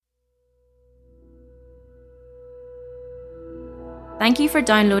Thank you for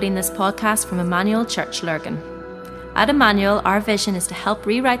downloading this podcast from Emmanuel Church Lurgan. At Emmanuel, our vision is to help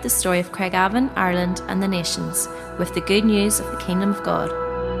rewrite the story of Craigavon, Ireland and the nations with the good news of the Kingdom of God.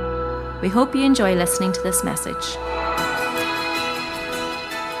 We hope you enjoy listening to this message.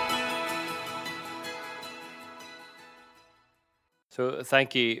 So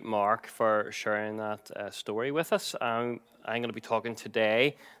thank you, Mark, for sharing that story with us. I'm going to be talking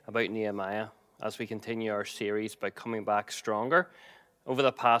today about Nehemiah as we continue our series by coming back stronger. Over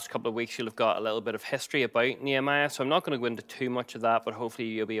the past couple of weeks, you'll have got a little bit of history about Nehemiah, so I'm not going to go into too much of that, but hopefully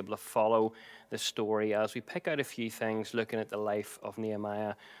you'll be able to follow the story as we pick out a few things looking at the life of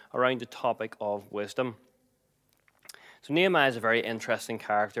Nehemiah around the topic of wisdom. So Nehemiah is a very interesting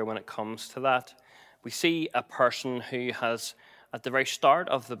character when it comes to that. We see a person who has, at the very start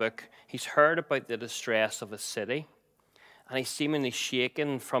of the book, he's heard about the distress of a city, and he's seemingly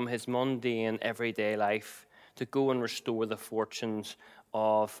shaken from his mundane everyday life to go and restore the fortunes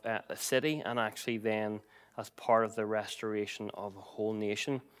of a city, and actually then as part of the restoration of a whole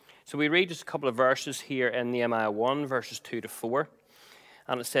nation. So we read just a couple of verses here in Nehemiah 1, verses 2 to 4,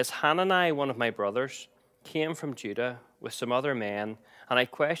 and it says, Hanani, one of my brothers, came from Judah with some other men, and I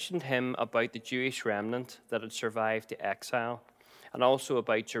questioned him about the Jewish remnant that had survived the exile, and also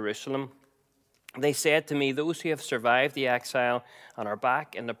about Jerusalem. They said to me, those who have survived the exile and are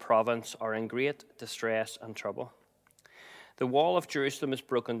back in the province are in great distress and trouble. The wall of Jerusalem is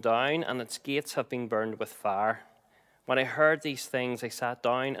broken down, and its gates have been burned with fire. When I heard these things, I sat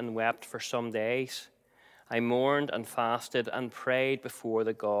down and wept for some days. I mourned and fasted and prayed before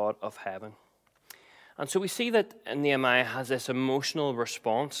the God of heaven. And so we see that Nehemiah has this emotional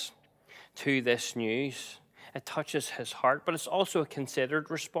response to this news. It touches his heart, but it's also a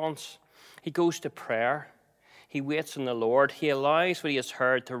considered response. He goes to prayer. He waits on the Lord. He allows what he has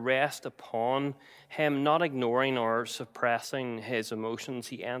heard to rest upon him, not ignoring or suppressing his emotions.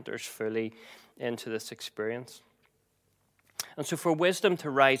 He enters fully into this experience. And so for wisdom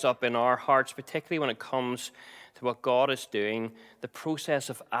to rise up in our hearts, particularly when it comes to what God is doing, the process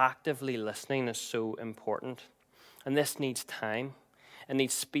of actively listening is so important. And this needs time. It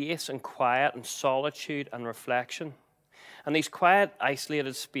needs space and quiet and solitude and reflection. And these quiet,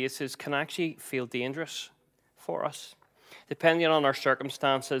 isolated spaces can actually feel dangerous for us. Depending on our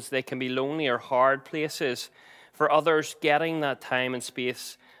circumstances, they can be lonely or hard places. For others, getting that time and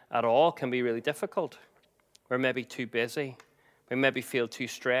space at all can be really difficult. We're maybe too busy. We maybe feel too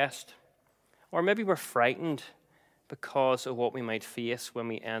stressed. Or maybe we're frightened because of what we might face when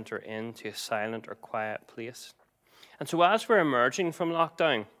we enter into a silent or quiet place. And so as we're emerging from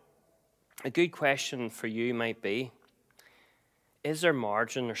lockdown, a good question for you might be, is there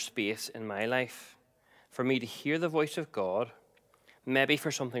margin or space in my life for me to hear the voice of God, maybe for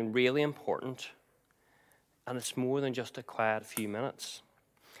something really important, and it's more than just a quiet few minutes?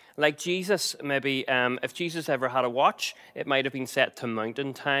 Like Jesus, maybe if Jesus ever had a watch, it might have been set to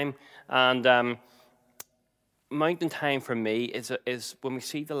mountain time. And mountain time for me is when we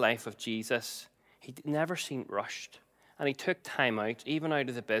see the life of Jesus, he never seemed rushed. And he took time out, even out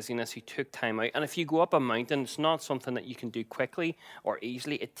of the busyness, he took time out. And if you go up a mountain, it's not something that you can do quickly or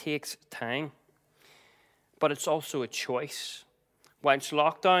easily. It takes time. But it's also a choice. Whilst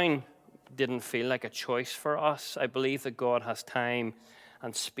lockdown didn't feel like a choice for us, I believe that God has time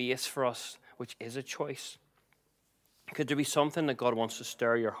and space for us, which is a choice. Could there be something that God wants to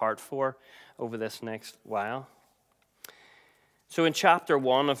stir your heart for over this next while? So in chapter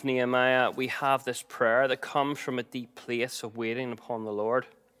 1 of Nehemiah, we have this prayer that comes from a deep place of waiting upon the Lord.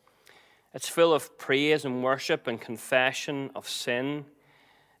 It's full of praise and worship and confession of sin,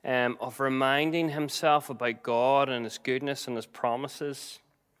 of reminding himself about God and his goodness and his promises.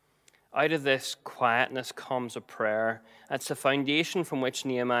 Out of this quietness comes a prayer. It's the foundation from which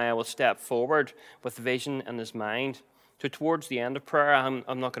Nehemiah will step forward with vision in his mind. So towards the end of prayer, I'm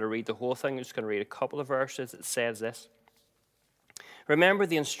not going to read the whole thing, I'm just going to read a couple of verses. It says this. Remember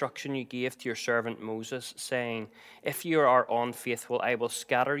the instruction you gave to your servant Moses, saying, if you are unfaithful, I will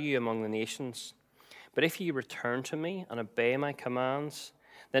scatter you among the nations. But if you return to me and obey my commands,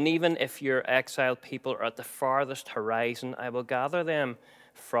 then even if your exiled people are at the farthest horizon, I will gather them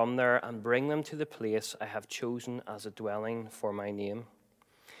from there and bring them to the place I have chosen as a dwelling for my name.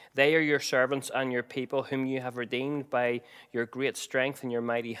 They are your servants and your people, whom you have redeemed by your great strength and your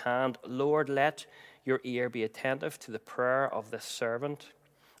mighty hand. Lord, let your ear be attentive to the prayer of this servant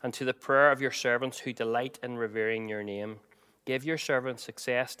and to the prayer of your servants who delight in revering your name. Give your servant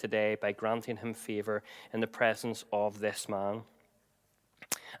success today by granting him favor in the presence of this man.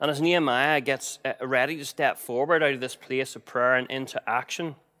 And as Nehemiah gets ready to step forward out of this place of prayer and into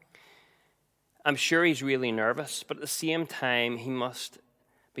action, I'm sure he's really nervous, but at the same time, he must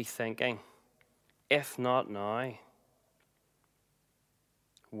be thinking, if not now,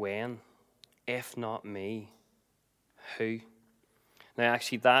 when? If not me, who? Now,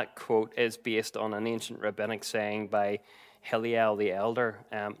 actually, that quote is based on an ancient rabbinic saying by Hillel the Elder,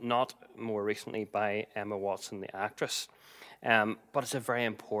 not more recently by Emma Watson, the actress. But it's a very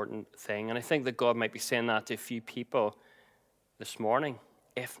important thing. And I think that God might be saying that to a few people this morning.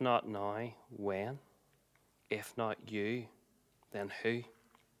 If not now, when? If not you, then who?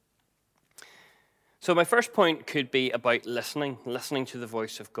 So my first point could be about listening to the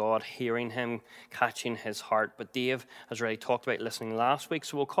voice of God, hearing him, catching his heart. But Dave has already talked about listening last week,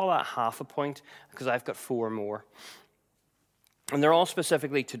 so we'll call that half a point because I've got 4 more. And they're all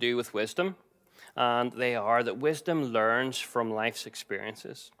specifically to do with wisdom. And they are that wisdom learns from life's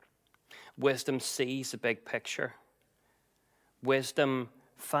experiences. Wisdom sees the big picture. Wisdom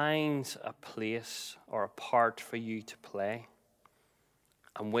finds a place or a part for you to play.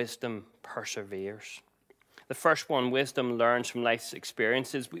 And wisdom perseveres. The first one, wisdom learns from life's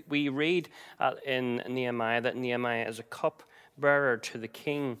experiences. We read in Nehemiah that Nehemiah is a cup-bearer to the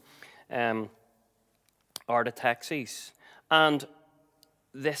king Artaxerxes. And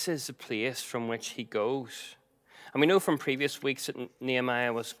this is the place from which he goes. And we know from previous weeks that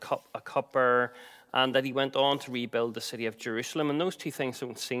Nehemiah was a cupbearer and that he went on to rebuild the city of Jerusalem. And those two things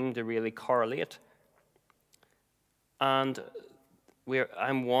don't seem to really correlate. And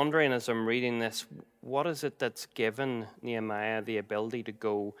I'm wondering as I'm reading this, what is it that's given Nehemiah the ability to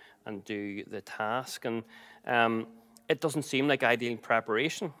go and do the task? And it doesn't seem like ideal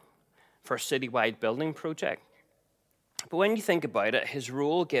preparation for a citywide building project. But when you think about it, his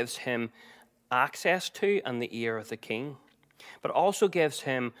role gives him access to and the ear of the king, but also gives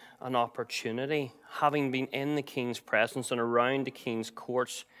him an opportunity, having been in the king's presence and around the king's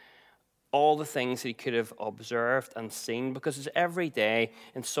courts, all the things that he could have observed and seen, because his everyday,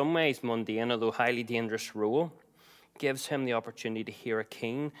 in some ways mundane, although highly dangerous role, gives him the opportunity to hear a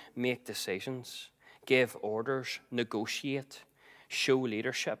king make decisions, give orders, negotiate, show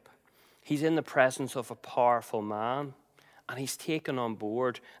leadership. He's in the presence of a powerful man, and he's taken on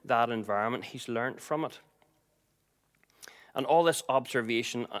board that environment. He's learnt from it. And all this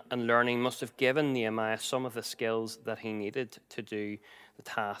observation and learning must have given Nehemiah some of the skills that he needed to do the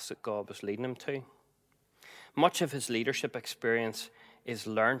task that God was leading him to. Much of his leadership experience is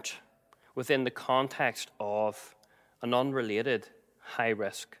learnt within the context of an unrelated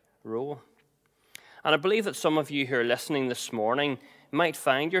high-risk role. And I believe that some of you who are listening this morning might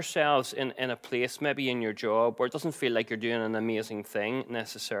find yourselves in a place, maybe in your job, where it doesn't feel like you're doing an amazing thing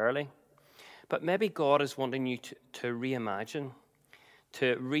necessarily. But maybe God is wanting you to reimagine,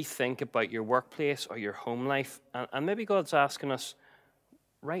 to rethink about your workplace or your home life. And maybe God's asking us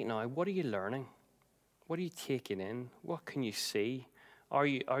right now, what are you learning? What are you taking in? What can you see? Are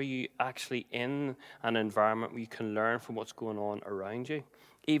you actually in an environment where you can learn from what's going on around you,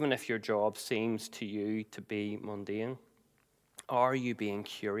 even if your job seems to you to be mundane? Are you being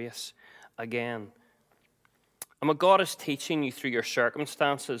curious again? And what God is teaching you through your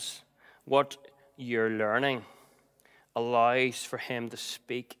circumstances, what you're learning, allows for him to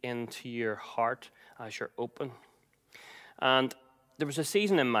speak into your heart as you're open. And there was a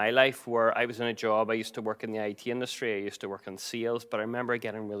season in my life where I was in a job. I used to work in the IT industry. I used to work in sales, but I remember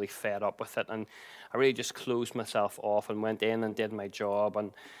getting really fed up with it, and I really just closed myself off and went in and did my job,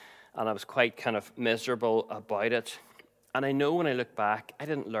 and I was quite kind of miserable about it. And I know when I look back, I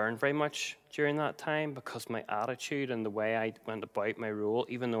didn't learn very much during that time because my attitude and the way I went about my role,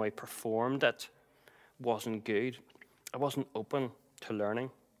 even though I performed it, wasn't good. I wasn't open to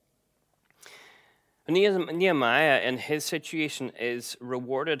learning. Nehemiah, in his situation, is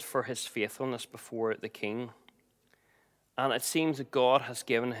rewarded for his faithfulness before the king. And it seems that God has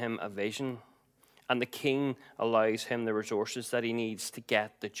given him a vision, and the king allows him the resources that he needs to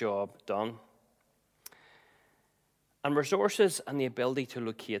get the job done. And resources and the ability to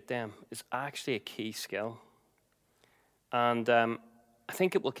locate them is actually a key skill. And I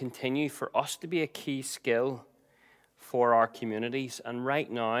think it will continue for us to be a key skill for our communities. And right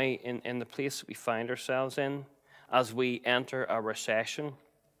now, in the place that we find ourselves in, as we enter a recession,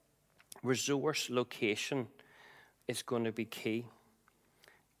 resource location is going to be key.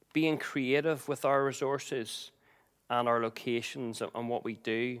 Being creative with our resources and our locations and what we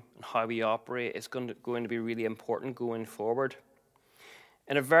do and how we operate is going to be really important going forward.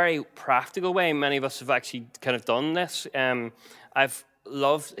 In a very practical way, many of us have actually kind of done this. I've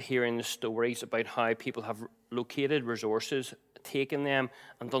loved hearing the stories about how people have located resources, taken them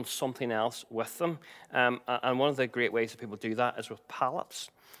and done something else with them. And one of the great ways that people do that is with pallets.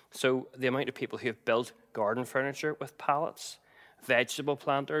 So the amount of people who have built garden furniture with pallets, vegetable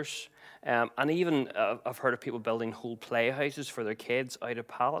planters, and even I've heard of people building whole playhouses for their kids out of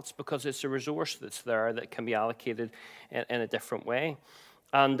pallets because it's a resource that's there that can be allocated in a different way.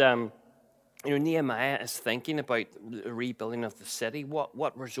 And Nehemiah is thinking about the rebuilding of the city.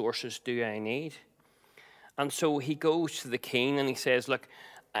 What resources do I need? And so he goes to the king and he says, look,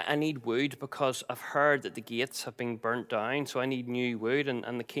 I need wood because I've heard that the gates have been burnt down, so I need new wood.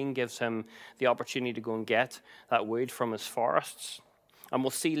 And the king gives him the opportunity to go and get that wood from his forests. And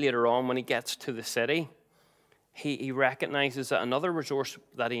we'll see later on when he gets to the city, he recognizes that another resource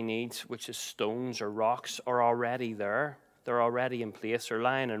that he needs, which is stones or rocks, are already there. They're already in place. They're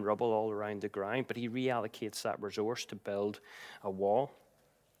lying in rubble all around the ground, but he reallocates that resource to build a wall.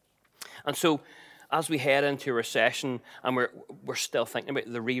 And so as we head into a recession and we're still thinking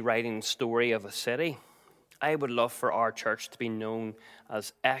about the rewriting story of a city, I would love for our church to be known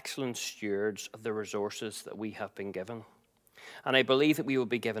as excellent stewards of the resources that we have been given. And I believe that we will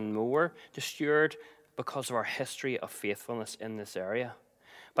be given more to steward because of our history of faithfulness in this area.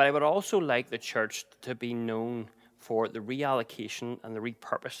 But I would also like the church to be known for the reallocation and the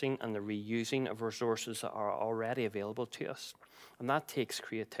repurposing and the reusing of resources that are already available to us. And that takes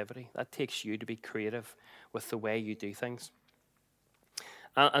creativity. That takes you to be creative with the way you do things.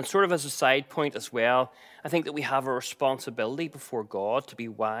 And sort of as a side point as well, I think that we have a responsibility before God to be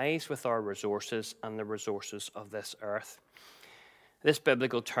wise with our resources and the resources of this earth. This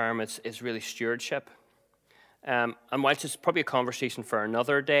biblical term is really stewardship. And whilst it's probably a conversation for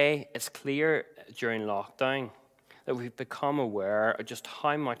another day, it's clear during lockdown that we've become aware of just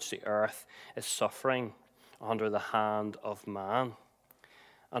how much the earth is suffering under the hand of man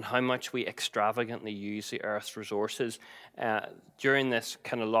and how much we extravagantly use the earth's resources. During this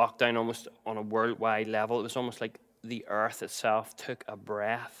kind of lockdown, almost on a worldwide level, it was almost like the earth itself took a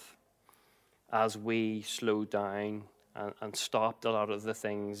breath as we slowed down and stopped a lot of the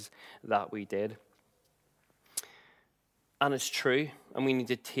things that we did. And it's true, and we need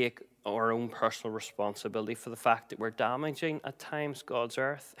to take our own personal responsibility for the fact that we're damaging at times God's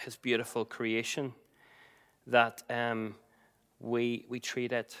earth, his beautiful creation, that we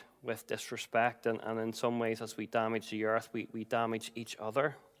treat it with disrespect, and in some ways as we damage the earth, we damage each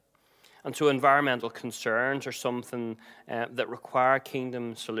other. And so environmental concerns are something that require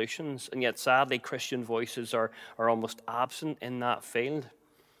kingdom solutions, and yet sadly Christian voices are almost absent in that field.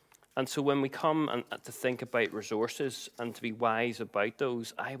 And so when we come and to think about resources and to be wise about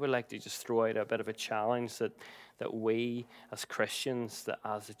those, I would like to just throw out a bit of a challenge that we as Christians, that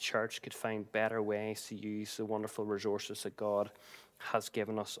as a church, could find better ways to use the wonderful resources that God has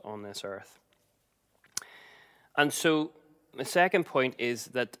given us on this earth. And so the second point is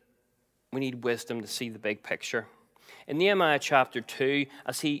that we need wisdom to see the big picture. In Nehemiah chapter 2,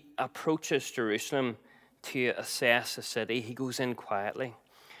 as he approaches Jerusalem to assess the city, he goes in quietly.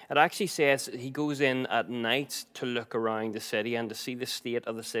 It actually says that he goes in at night to look around the city and to see the state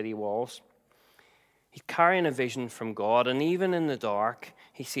of the city walls. He's carrying a vision from God, and even in the dark,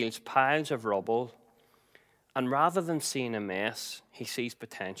 he sees piles of rubble. And rather than seeing a mess, he sees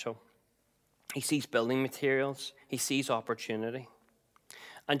potential. He sees building materials. He sees opportunity.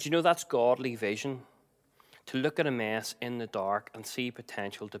 And that's godly vision, to look at a mess in the dark and see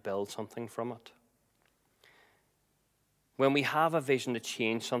potential to build something from it. When we have a vision to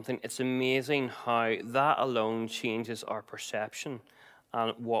change something, it's amazing how that alone changes our perception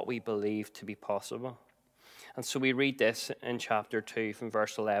and what we believe to be possible. And so we read this in chapter 2 from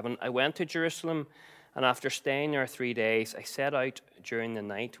verse 11. I went to Jerusalem, and after staying there 3 days, I set out during the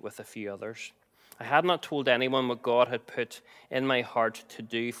night with a few others. I had not told anyone what God had put in my heart to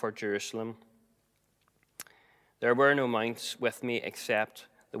do for Jerusalem. There were no mounts with me except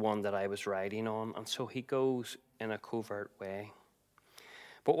the one that I was riding on. And so he goes in a covert way.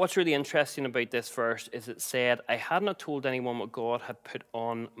 But what's really interesting about this verse is it said, I had not told anyone what God had put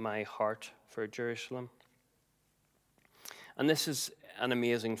on my heart for Jerusalem. And this is an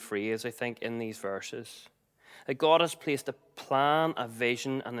amazing phrase, I think, in these verses. That God has placed a plan, a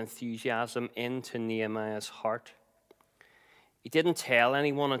vision, and enthusiasm into Nehemiah's heart. He didn't tell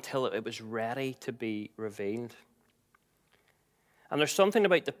anyone until it was ready to be revealed. And there's something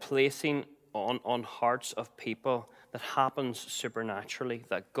about the placing on hearts of people that happens supernaturally,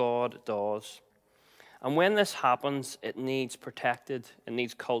 that God does. And when this happens, it needs protected, it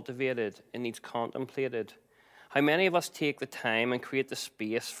needs cultivated, it needs contemplated. How many of us take the time and create the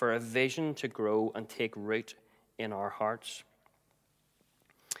space for a vision to grow and take root in our hearts?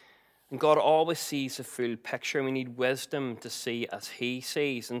 And God always sees the full picture. We need wisdom to see as he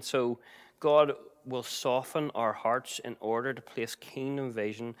sees. And so God will soften our hearts in order to place kingdom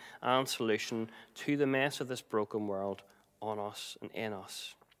vision and solution to the mess of this broken world on us and in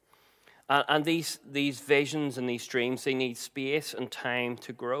us. And these visions and these dreams, they need space and time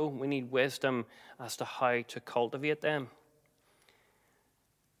to grow. We need wisdom as to how to cultivate them.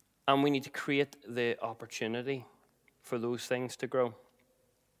 And we need to create the opportunity for those things to grow.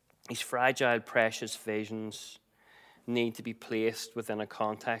 These fragile, precious visions need to be placed within a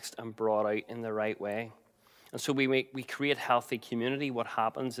context and brought out in the right way. And so we create healthy community. What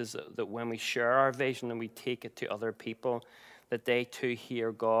happens is that when we share our vision and we take it to other people, that they too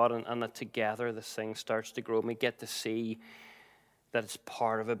hear God, and that together this thing starts to grow. And we get to see that it's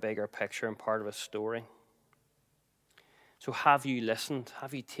part of a bigger picture and part of a story. So have you listened?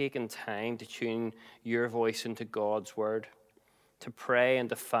 Have you taken time to tune your voice into God's word? To pray and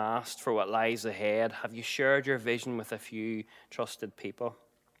to fast for what lies ahead? Have you shared your vision with a few trusted people?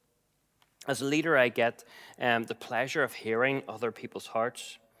 As a leader, I get the pleasure of hearing other people's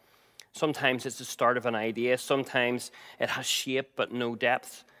hearts. Sometimes it's the start of an idea. Sometimes it has shape but no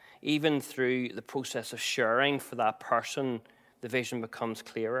depth. Even through the process of sharing for that person, the vision becomes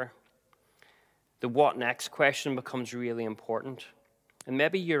clearer. The what next question becomes really important. And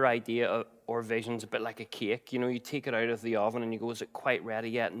maybe your idea or vision's a bit like a cake. You take it out of the oven and you go, is it quite ready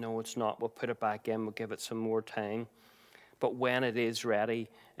yet? No, it's not. We'll put it back in. We'll give it some more time. But when it is ready,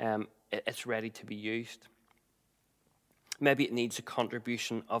 it's ready to be used. Maybe it needs a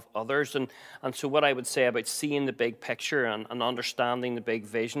contribution of others. And so what I would say about seeing the big picture and understanding the big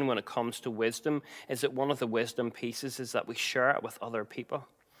vision when it comes to wisdom is that one of the wisdom pieces is that we share it with other people.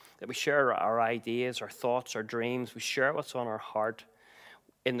 That we share our ideas, our thoughts, our dreams. We share what's on our heart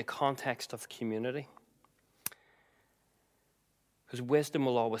in the context of community. Because wisdom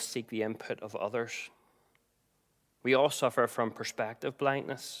will always seek the input of others. We all suffer from perspective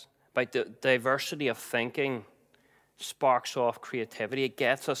blindness. By the diversity of thinking sparks off creativity. It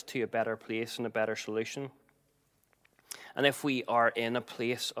gets us to a better place and a better solution. And if we are in a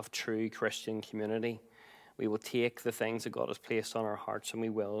place of true Christian community, we will take the things that God has placed on our hearts and we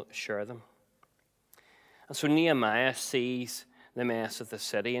will share them. And so Nehemiah sees the mess of the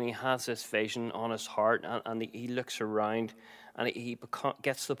city and he has this vision on his heart, and he looks around and he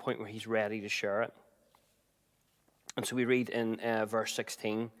gets to the point where he's ready to share it. And so we read in verse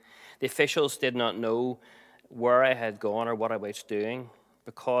 16, the officials did not know where I had gone or what I was doing,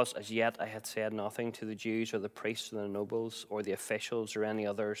 because as yet I had said nothing to the Jews or the priests or the nobles or the officials or any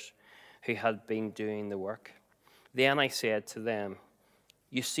others who had been doing the work. Then I said to them,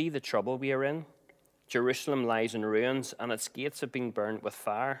 you see the trouble we are in? Jerusalem lies in ruins and its gates have been burned with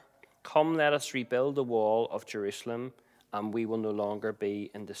fire. Come, let us rebuild the wall of Jerusalem and we will no longer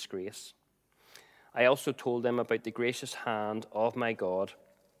be in disgrace. I also told them about the gracious hand of my God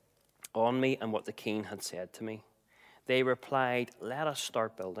on me and what the king had said to me. They replied, let us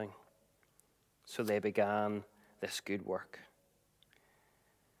start building. So they began this good work.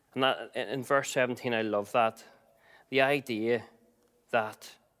 And that, in verse 17, I love that. The idea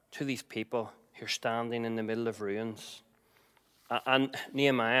that to these people who are standing in the middle of ruins, and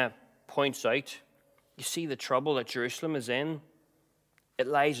Nehemiah points out, you see the trouble that Jerusalem is in. It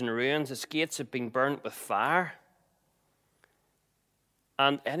lies in ruins. Its gates have been burnt with fire.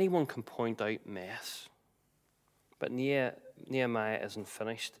 And anyone can point out mess. But Nehemiah isn't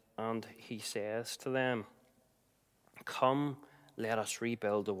finished, and he says to them, come, let us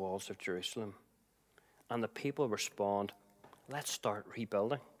rebuild the walls of Jerusalem. And the people respond, let's start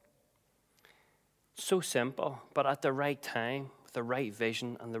rebuilding. So simple, but at the right time, with the right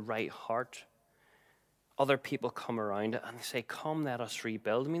vision and the right heart, other people come around it and they say, come, let us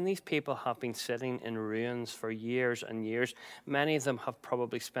rebuild. I mean, these people have been sitting in ruins for years and years. Many of them have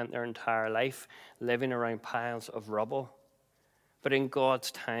probably spent their entire life living around piles of rubble. But in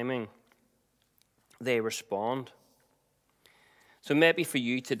God's timing, they respond. So maybe for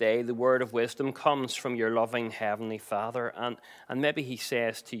you today, the word of wisdom comes from your loving Heavenly Father. And maybe he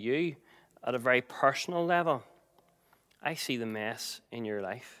says to you at a very personal level, I see the mess in your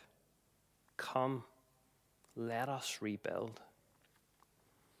life. Come, let us rebuild.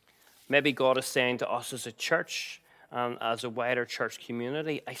 Maybe God is saying to us as a church and as a wider church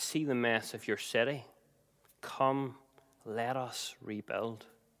community, I see the mess of your city. Come, let us rebuild.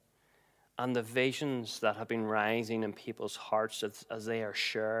 And the visions that have been rising in people's hearts as they are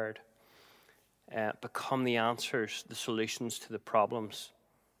shared become the answers, the solutions to the problems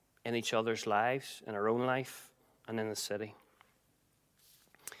in each other's lives, in our own life, and in the city.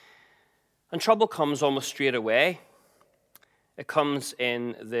 And trouble comes almost straight away. It comes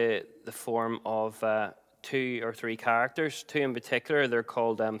in the form of 2 or 3 characters. 2 in particular, they're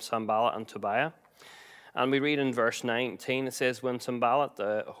called Sanballat and Tobiah. And we read in verse 19, it says, when Sanballat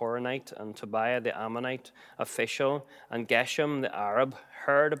the Horonite and Tobiah the Ammonite official and Geshem the Arab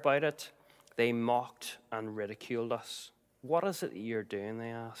heard about it, they mocked and ridiculed us. What is it that you're doing, they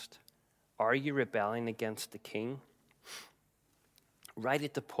asked. Are you rebelling against the king? Right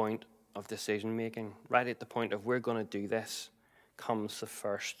at the point of decision making, right at the point of we're going to do this, comes the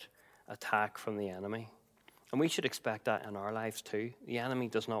first attack from the enemy. And we should expect that in our lives too. The enemy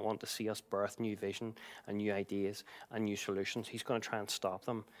does not want to see us birth new vision and new ideas and new solutions. He's going to try and stop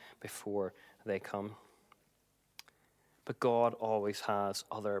them before they come. But God always has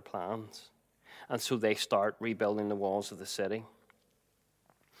other plans. And so they start rebuilding the walls of the city.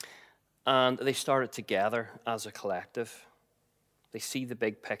 And they start it together as a collective. They see the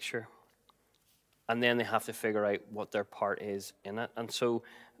big picture. And then they have to figure out what their part is in it. And so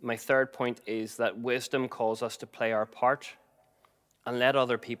my third point is that wisdom calls us to play our part and let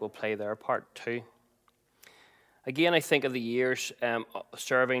other people play their part too. Again, I think of the years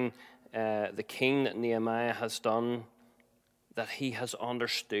serving the king that Nehemiah has done, that he has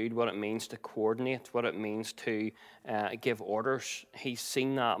understood what it means to coordinate, what it means to give orders. He's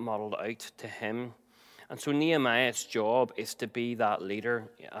seen that modeled out to him. And so Nehemiah's job is to be that leader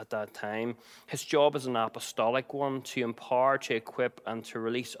at that time. His job is an apostolic one, to empower, to equip, and to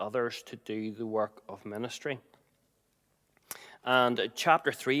release others to do the work of ministry. And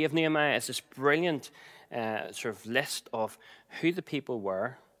chapter 3 of Nehemiah is this brilliant sort of list of who the people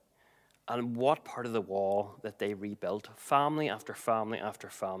were and what part of the wall that they rebuilt, family after family after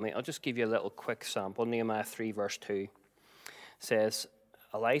family. I'll just give you a little quick sample. Nehemiah 3 verse 2 says,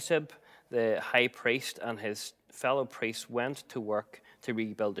 Eliashib, the high priest, and his fellow priests went to work to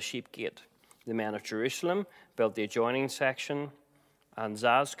rebuild the sheep gate. The men of Jerusalem built the adjoining section, and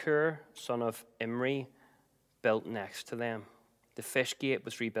Zazkur, son of Imri, built next to them. The fish gate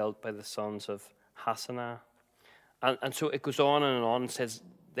was rebuilt by the sons of Hassanah. And so it goes on and says,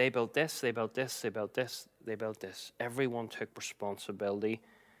 they built this, they built this, they built this, they built this. Everyone took responsibility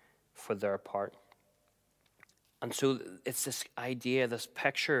for their part. And so it's this idea, this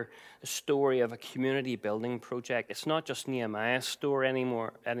picture, the story of a community building project. It's not just Nehemiah's story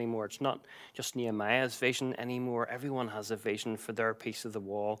anymore. It's not just Nehemiah's vision anymore. Everyone has a vision for their piece of the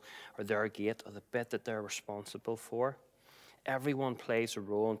wall or their gate or the bit that they're responsible for. Everyone plays a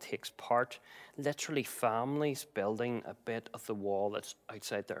role and takes part. Literally families building a bit of the wall that's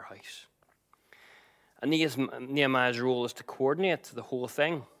outside their house. And Nehemiah's role is to coordinate the whole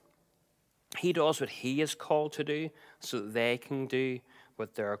thing. He does what he is called to do so that they can do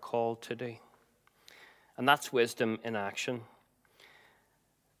what they're called to do. And that's wisdom in action.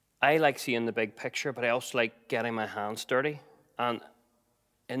 I like seeing the big picture, but I also like getting my hands dirty. And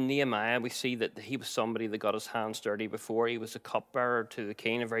in Nehemiah, we see that he was somebody that got his hands dirty before. He was a cupbearer to the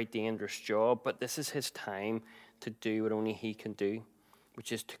king, a very dangerous job. But this is his time to do what only he can do,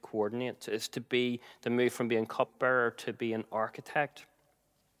 which is to coordinate, is to move from being cupbearer to be an architect.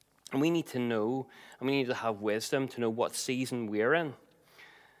 And we need to know, and we need to have wisdom to know what season we're in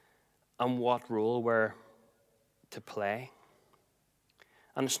and what role we're to play.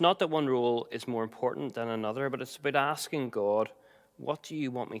 And it's not that one role is more important than another, but it's about asking God, what do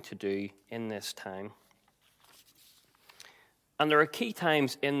you want me to do in this time? And there are key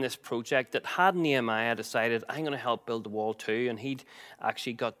times in this project that had Nehemiah decided, I'm going to help build the wall too, and he'd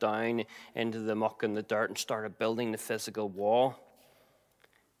actually got down into the muck and the dirt and started building the physical wall,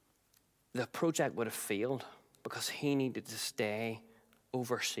 the project would have failed because he needed to stay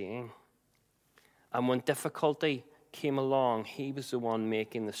overseeing. And when difficulty came along, he was the one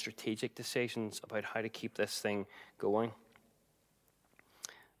making the strategic decisions about how to keep this thing going.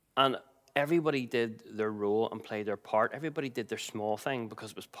 And everybody did their role and played their part. Everybody did their small thing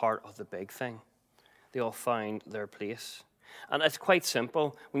because it was part of the big thing. They all found their place. And it's quite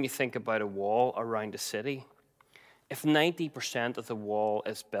simple when you think about a wall around a city. If 90% of the wall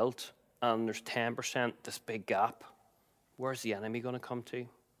is built, and there's 10% this big gap, where's the enemy going to come to?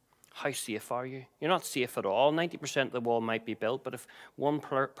 How safe are you? You're not safe at all. 90% of the wall might be built, but if one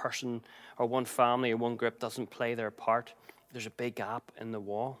person or one family or one group doesn't play their part, there's a big gap in the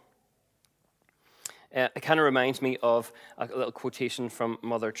wall. It kind of reminds me of a little quotation from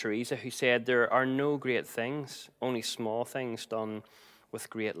Mother Teresa, who said, there are no great things, only small things done with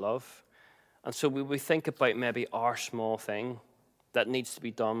great love. And so we think about maybe our small thing that needs to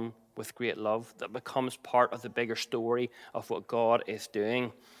be done with great love, that becomes part of the bigger story of what God is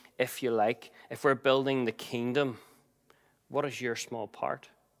doing. If you like, if we're building the kingdom, what is your small part?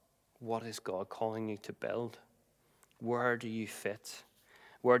 What is God calling you to build? Where do you fit?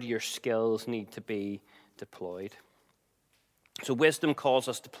 Where do your skills need to be deployed? So wisdom calls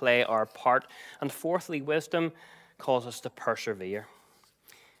us to play our part. And fourthly, wisdom calls us to persevere.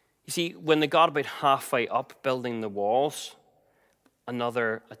 You see, when they got about halfway up building the walls,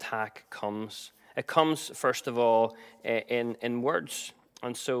 another attack comes. It comes, first of all, in words.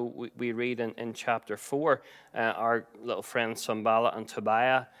 And so we read in chapter 4, our little friends Sanballat and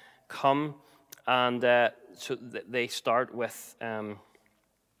Tobiah come, and so they start with a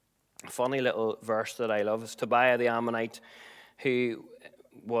funny little verse that I love. It's Tobiah the Ammonite, who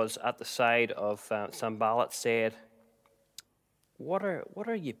was at the side of Sanballat, said, What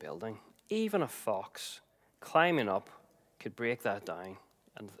are you building? Even a fox climbing up could break that down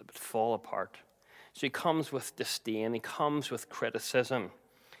and it would fall apart. So he comes with disdain. He comes with criticism.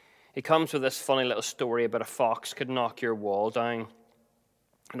 He comes with this funny little story about a fox could knock your wall down.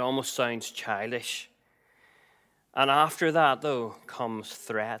 It almost sounds childish. And after that, though, comes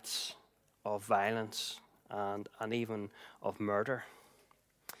threats of violence and even of murder.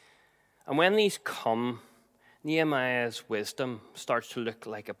 And when these come, Nehemiah's wisdom starts to look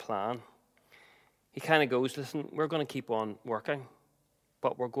like a plan. He kind of goes, listen, we're going to keep on working,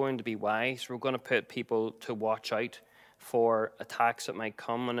 but we're going to be wise. We're going to put people to watch out for attacks that might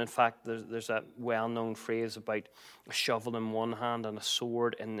come. And in fact, there's a well-known phrase about a shovel in one hand and a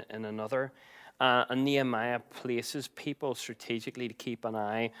sword in another. And Nehemiah places people strategically to keep an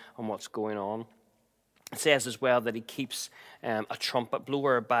eye on what's going on. It says as well that he keeps a trumpet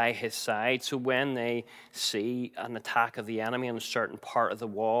blower by his side. So when they see an attack of the enemy on a certain part of the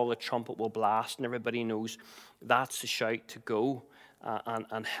wall, the trumpet will blast and everybody knows that's the shout to go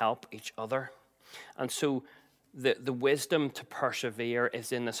and help each other. And so the wisdom to persevere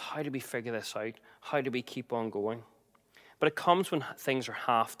is in this, how do we figure this out? How do we keep on going? But it comes when things are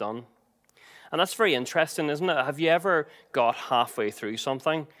half done. And that's very interesting, isn't it? Have you ever got halfway through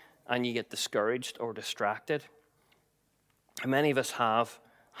something and you get discouraged or distracted? Many of us have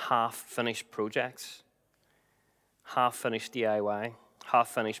half-finished projects, half-finished DIY,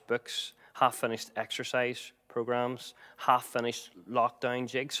 half-finished books, half-finished exercise programs, half-finished lockdown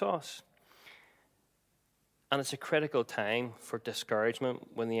jigsaws. And it's a critical time for discouragement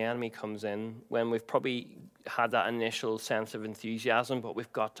when the enemy comes in, when we've probably had that initial sense of enthusiasm, but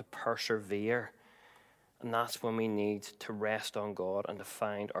we've got to persevere. And that's when we need to rest on God and to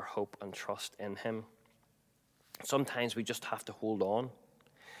find our hope and trust in Him. Sometimes we just have to hold on.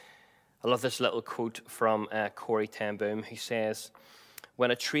 I love this little quote from Corrie ten Boom, who says,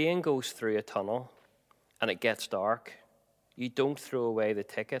 when a train goes through a tunnel and it gets dark, you don't throw away the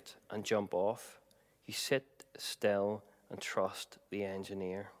ticket and jump off. You sit still and trust the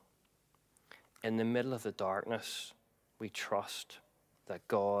engineer. In the middle of the darkness, we trust that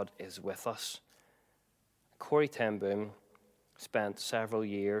God is with us. Corrie ten Boom spent several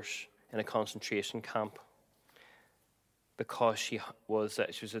years in a concentration camp because she was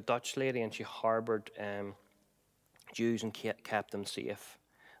a Dutch lady and she harbored Jews and kept them safe.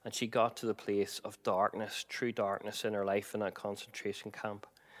 And she got to the place of darkness, true darkness in her life in that concentration camp.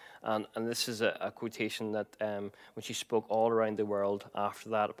 And this is a quotation that when she spoke all around the world after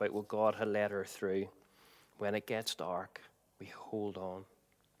that about what God had led her through. When it gets dark, we hold on.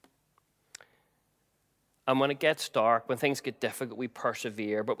 And when it gets dark, when things get difficult, we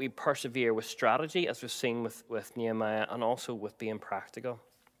persevere. But we persevere with strategy, as we've seen with Nehemiah, and also with being practical.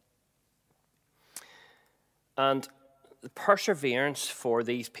 And the perseverance for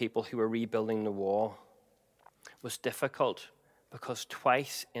these people who were rebuilding the wall was difficult because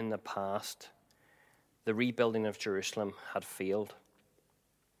twice in the past, the rebuilding of Jerusalem had failed.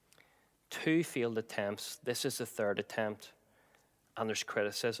 2 failed attempts. This is the 3rd attempt. And there's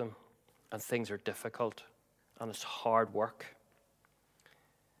criticism. And things are difficult. And it's hard work.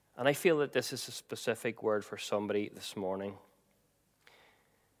 And I feel that this is a specific word for somebody this morning.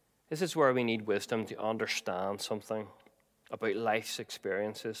 This is where we need wisdom to understand something about life's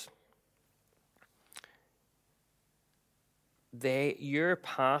experiences. Your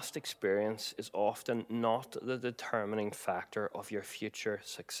past experience is often not the determining factor of your future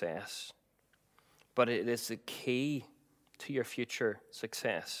success, but it is the key to your future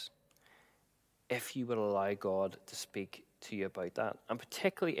success if you would allow God to speak to you about that. And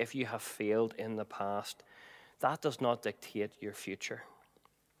particularly if you have failed in the past, that does not dictate your future.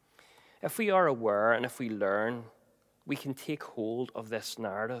 If we are aware and if we learn, we can take hold of this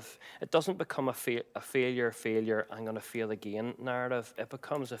narrative. It doesn't become a failure, I'm going to fail again narrative. It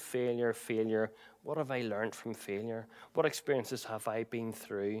becomes a failure. What have I learned from failure? What experiences have I been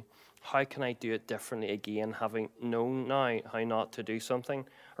through? How can I do it differently again, having known now how not to do something,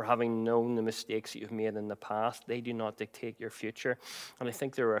 or having known the mistakes that you've made in the past? They do not dictate your future. And I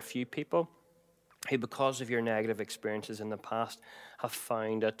think there are a few people who, because of your negative experiences in the past, have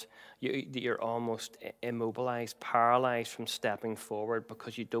found that you're almost immobilized, paralyzed from stepping forward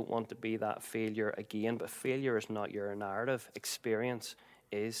because you don't want to be that failure again. But failure is not your narrative. Experience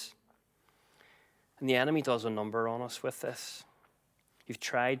is. And the enemy does a number on us with this. You've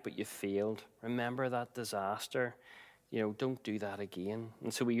tried, but you've failed. Remember that disaster. Don't do that again.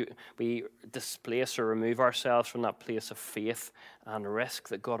 And so we displace or remove ourselves from that place of faith and risk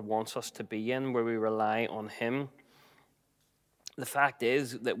that God wants us to be in, where we rely on Him. The fact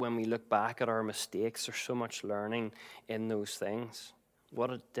is that when we look back at our mistakes, there's so much learning in those things.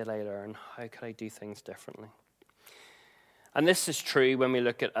 What did I learn? How could I do things differently? And this is true when we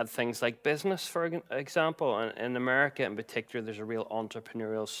look at things like business, for example. And in America in particular, there's a real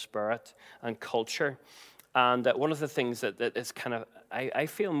entrepreneurial spirit and culture. And one of the things that is kind of, I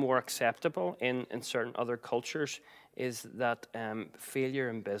feel more acceptable in certain other cultures is that failure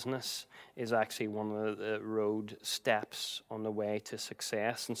in business is actually one of the road steps on the way to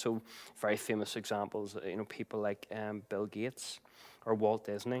success. And so very famous examples, people like Bill Gates or Walt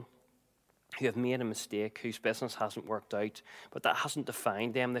Disney, who have made a mistake, whose business hasn't worked out, but that hasn't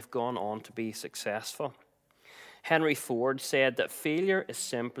defined them. They've gone on to be successful. Henry Ford said that failure is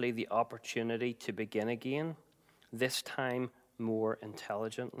simply the opportunity to begin again, this time more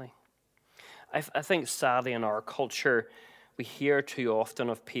intelligently. I think sadly in our culture, we hear too often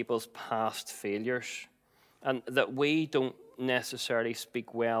of people's past failures, and that we don't necessarily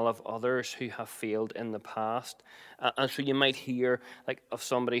speak well of others who have failed in the past. And so you might hear of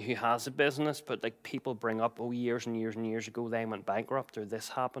somebody who has a business, but people bring up, years and years and years ago they went bankrupt, or this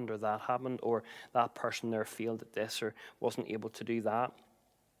happened, or that happened, or that person there failed at this, or wasn't able to do that.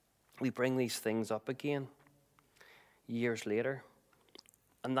 We bring these things up again years later,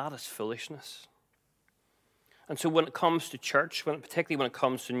 and that is foolishness. And so when it comes to church, particularly when it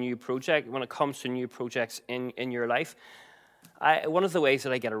comes to new projects in your life, one of the ways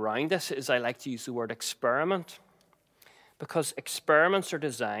that I get around this is I like to use the word experiment, because experiments are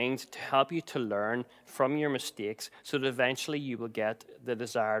designed to help you to learn from your mistakes so that eventually you will get the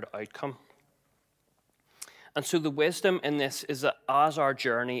desired outcome. And so the wisdom in this is that as our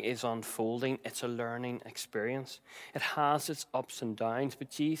journey is unfolding, it's a learning experience. It has its ups and downs, but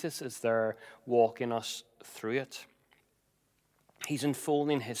Jesus is there walking us through it. He's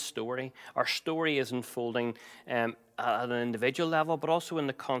unfolding his story. Our story is unfolding at an individual level, but also in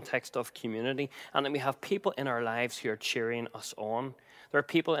the context of community. And then we have people in our lives who are cheering us on. There are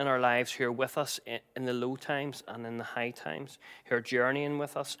people in our lives who are with us in the low times and in the high times, who are journeying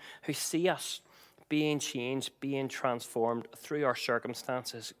with us, who see us being changed, being transformed through our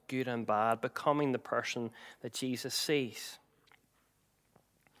circumstances, good and bad, becoming the person that Jesus sees.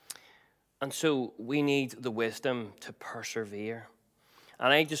 And so we need the wisdom to persevere.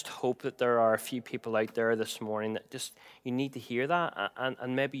 And I just hope that there are a few people out there this morning that you need to hear that.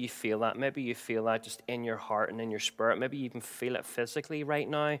 And maybe you feel that. Maybe you feel that just in your heart and in your spirit. Maybe you even feel it physically right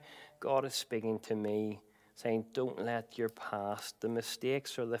now. God is speaking to me, saying, don't let your past, the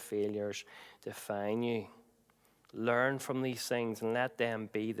mistakes or the failures, define you. Learn from these things and let them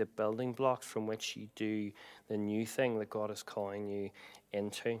be the building blocks from which you do the new thing that God is calling you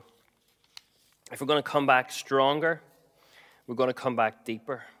into. If we're going to come back stronger, we're going to come back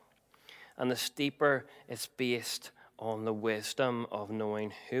deeper. And this deeper is based on the wisdom of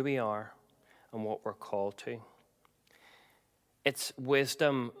knowing who we are and what we're called to. It's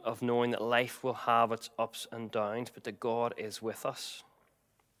wisdom of knowing that life will have its ups and downs, but that God is with us.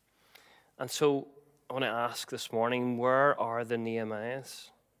 And so I want to ask this morning, where are the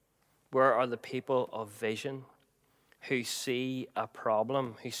Nehemiahs? Where are the people of vision who see a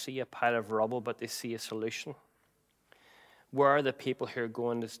problem, who see a pile of rubble, but they see a solution? Where are the people who are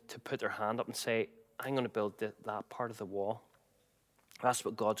going to put their hand up and say, I'm going to build that part of the wall? That's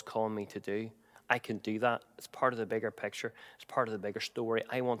what God's calling me to do. I can do that. It's part of the bigger picture. It's part of the bigger story.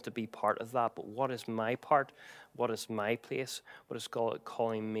 I want to be part of that. But what is my part? What is my place? What is God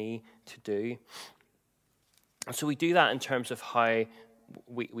calling me to do? And so we do that in terms of how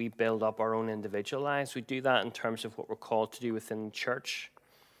we build up our own individual lives. We do that in terms of what we're called to do within the church.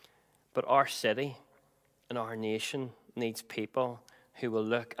 But our city and our nation needs people who will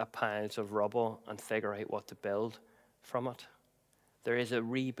look at piles of rubble and figure out what to build from it. There is a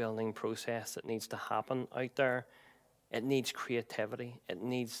rebuilding process that needs to happen out there. It needs creativity. It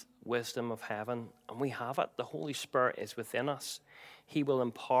needs wisdom of heaven. And we have it. The Holy Spirit is within us. He will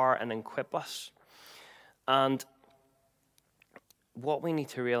empower and equip us. And what we need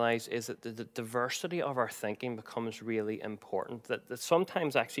to realize is that the diversity of our thinking becomes really important. That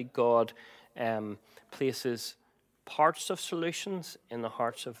sometimes actually God places parts of solutions in the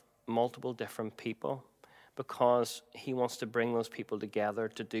hearts of multiple different people because he wants to bring those people together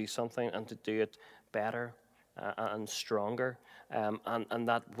to do something and to do it better and stronger. And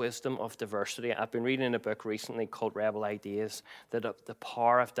that wisdom of diversity. I've been reading a book recently called Rebel Ideas, the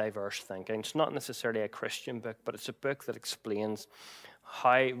power of diverse thinking. It's not necessarily a Christian book, but it's a book that explains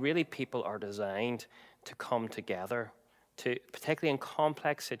how really people are designed to come together, to particularly in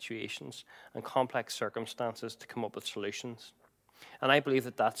complex situations and complex circumstances, to come up with solutions. And I believe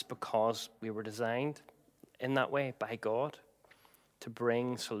that that's because we were designed in that way by God to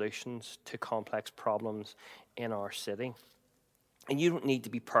bring solutions to complex problems in our city. And you don't need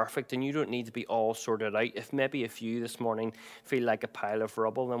to be perfect, and you don't need to be all sorted out. If you this morning feel like a pile of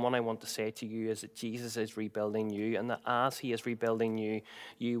rubble, then what I want to say to you is that Jesus is rebuilding you, and that as he is rebuilding you,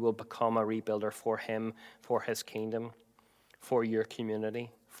 you will become a rebuilder for him, for his kingdom, for your community,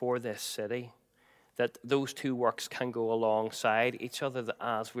 for this city. That those two works can go alongside each other, that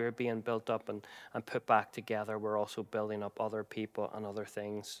as we're being built up and put back together, we're also building up other people and other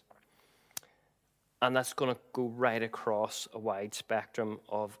things. And that's going to go right across a wide spectrum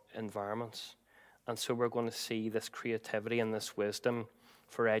of environments. And so we're going to see this creativity and this wisdom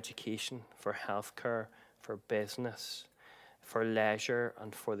for education, for healthcare, for business, for leisure,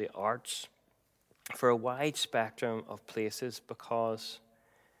 and for the arts, for a wide spectrum of places, because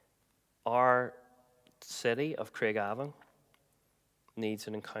our city of Craigavon needs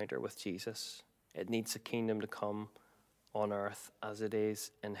an encounter with Jesus. It needs the kingdom to come on earth as it is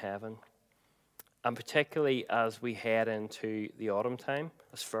in heaven. And particularly as we head into the autumn time,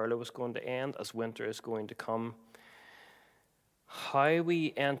 as furlough is going to end, as winter is going to come, how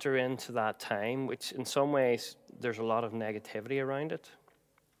we enter into that time, which in some ways there's a lot of negativity around it,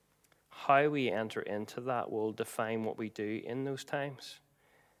 how we enter into that will define what we do in those times.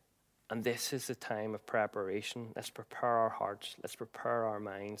 And this is the time of preparation. Let's prepare our hearts. Let's prepare our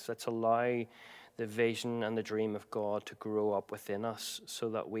minds. Let's allow the vision and the dream of God to grow up within us so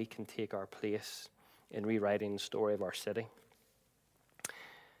that we can take our place in rewriting the story of our city.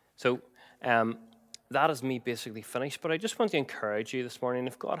 So that is me basically finished. But I just want to encourage you this morning,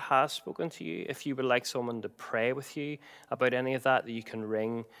 if God has spoken to you, if you would like someone to pray with you about any of that, you can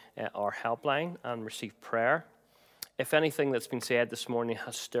ring our helpline and receive prayer. If anything that's been said this morning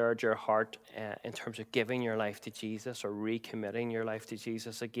has stirred your heart in terms of giving your life to Jesus or recommitting your life to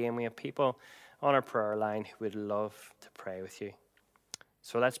Jesus, again, we have people on our prayer line who would love to pray with you.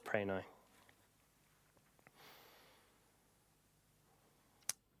 So let's pray now.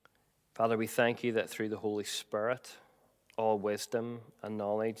 Father, we thank you that through the Holy Spirit, all wisdom and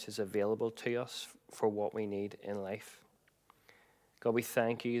knowledge is available to us for what we need in life. God, we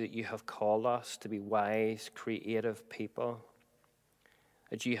thank you that you have called us to be wise, creative people,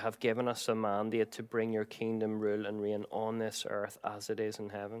 that you have given us a mandate to bring your kingdom rule and reign on this earth as it is in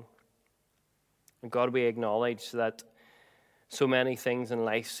heaven. And God, we acknowledge that so many things in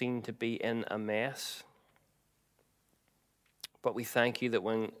life seem to be in a mess. But we thank you that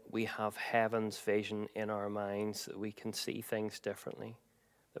when we have heaven's vision in our minds, that we can see things differently,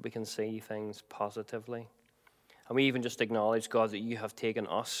 that we can see things positively. And we even just acknowledge, God, that you have taken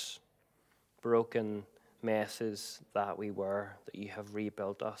us, broken messes that we were, that you have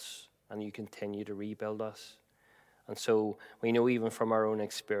rebuilt us, and you continue to rebuild us. And so we know even from our own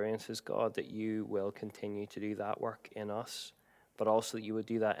experiences, God, that you will continue to do that work in us, but also that you would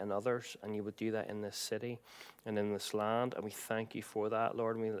do that in others, and you would do that in this city and in this land. And we thank you for that,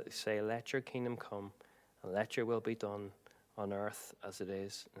 Lord. And we say, let your kingdom come, and let your will be done on earth as it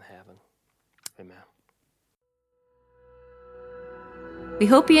is in heaven. Amen. We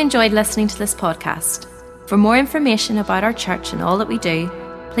hope you enjoyed listening to this podcast. For more information about our church and all that we do,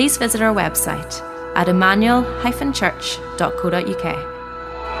 please visit our website at emmanuel-church.co.uk.